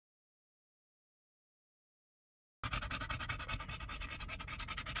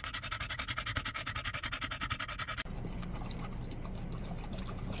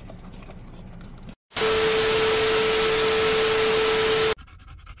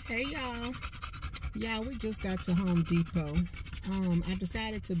Hey y'all. Yeah, we just got to Home Depot. I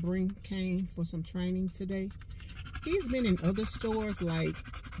decided to bring Kane for some training today. He's been in other stores like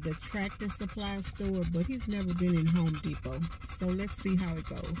the Tractor Supply store, but he's never been in Home Depot. So let's see how it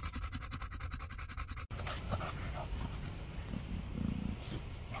goes.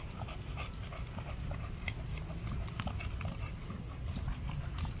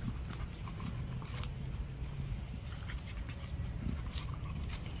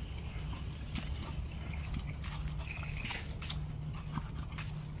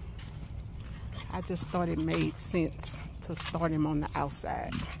 I just thought it made sense to start him on the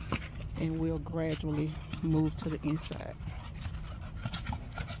outside, and we'll gradually move to the inside.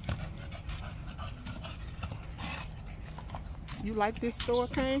 You like this store,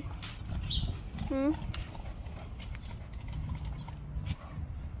 Kane?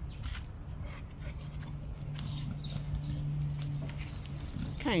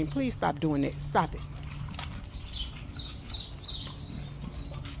 Kane, please stop doing that. Stop it.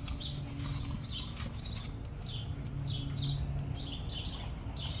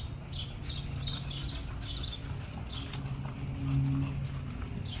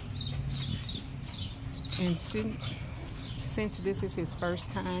 And since this is his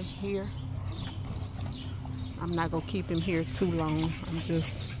first time here, I'm not gonna keep him here too long. I'm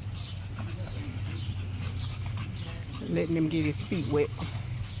just letting him get his feet wet.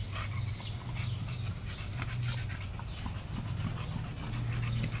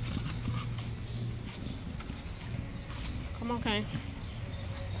 Come on, Kane.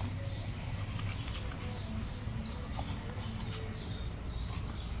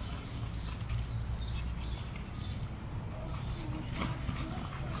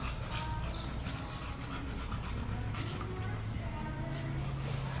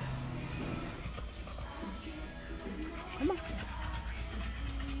 Come on.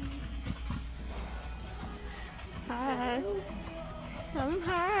 Hi. Tell him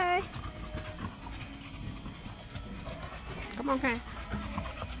hi. Come on, Kane.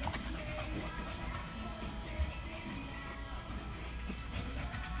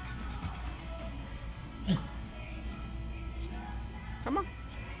 Come on.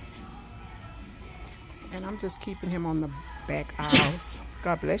 And I'm just keeping him on the back aisles.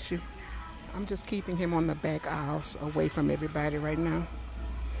 God bless you. I'm just keeping him on the back aisles away from everybody right now.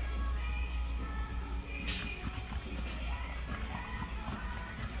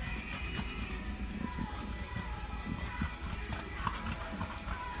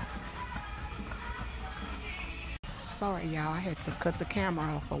 Sorry, y'all, I had to cut the camera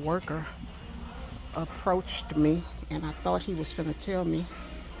off. A worker approached me, and I thought he was finna tell me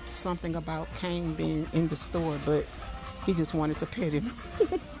something about Kane being in the store, but he just wanted to pet him.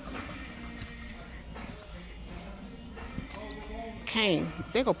 Kane,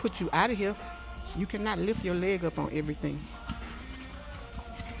 they're gonna put you out of here. You cannot lift your leg up on everything.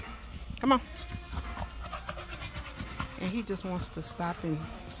 Come on. And he just wants to stop and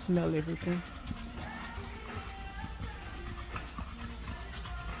smell everything.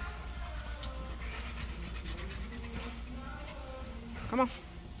 Come on.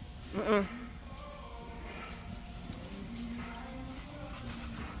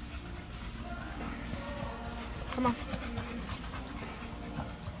 Come on.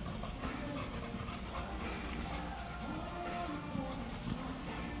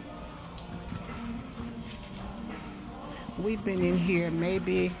 We've been in here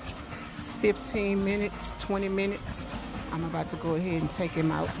maybe 15 minutes, 20 minutes. I'm about to go ahead and take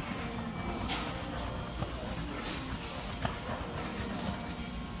him out.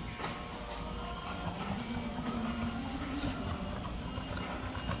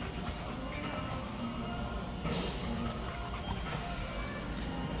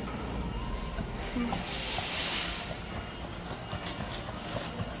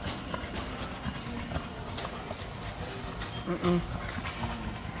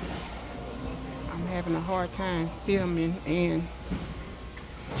 I'm having a hard time filming and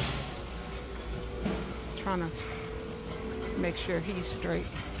trying to make sure he's straight.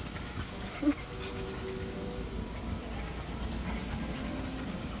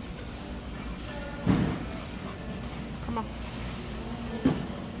 Come on.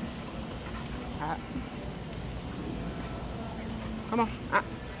 Come on.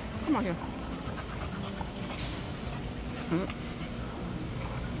 Come on here.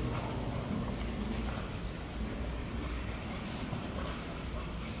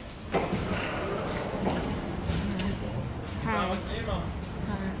 Hi.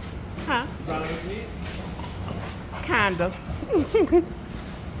 Huh? Kinda.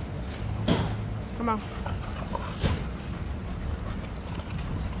 Come on.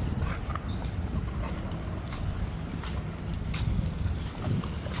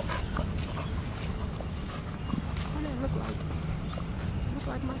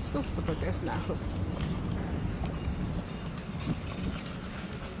 sister, but that's not her.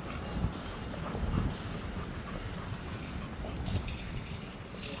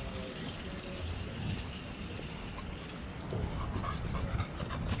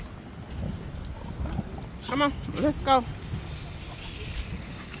 Come on, let's go.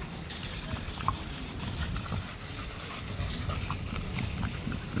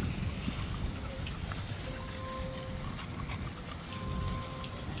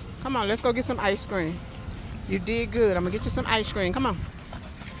 Come on, let's go get some ice cream. You did good. I'm gonna get you some ice cream. Come on.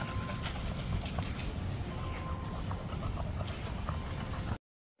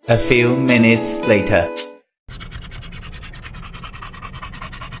 A few minutes later.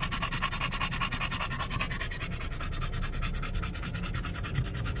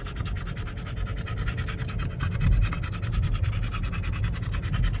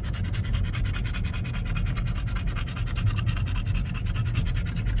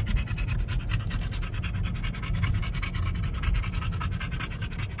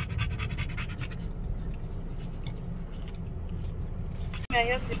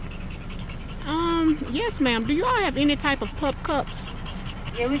 Yes, ma'am. Do you all have any type of pup cups?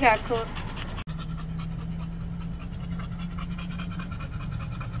 Yeah, we got cups.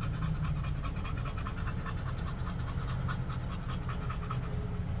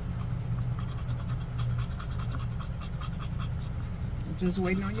 Just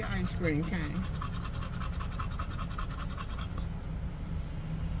waiting on your ice cream, Kane.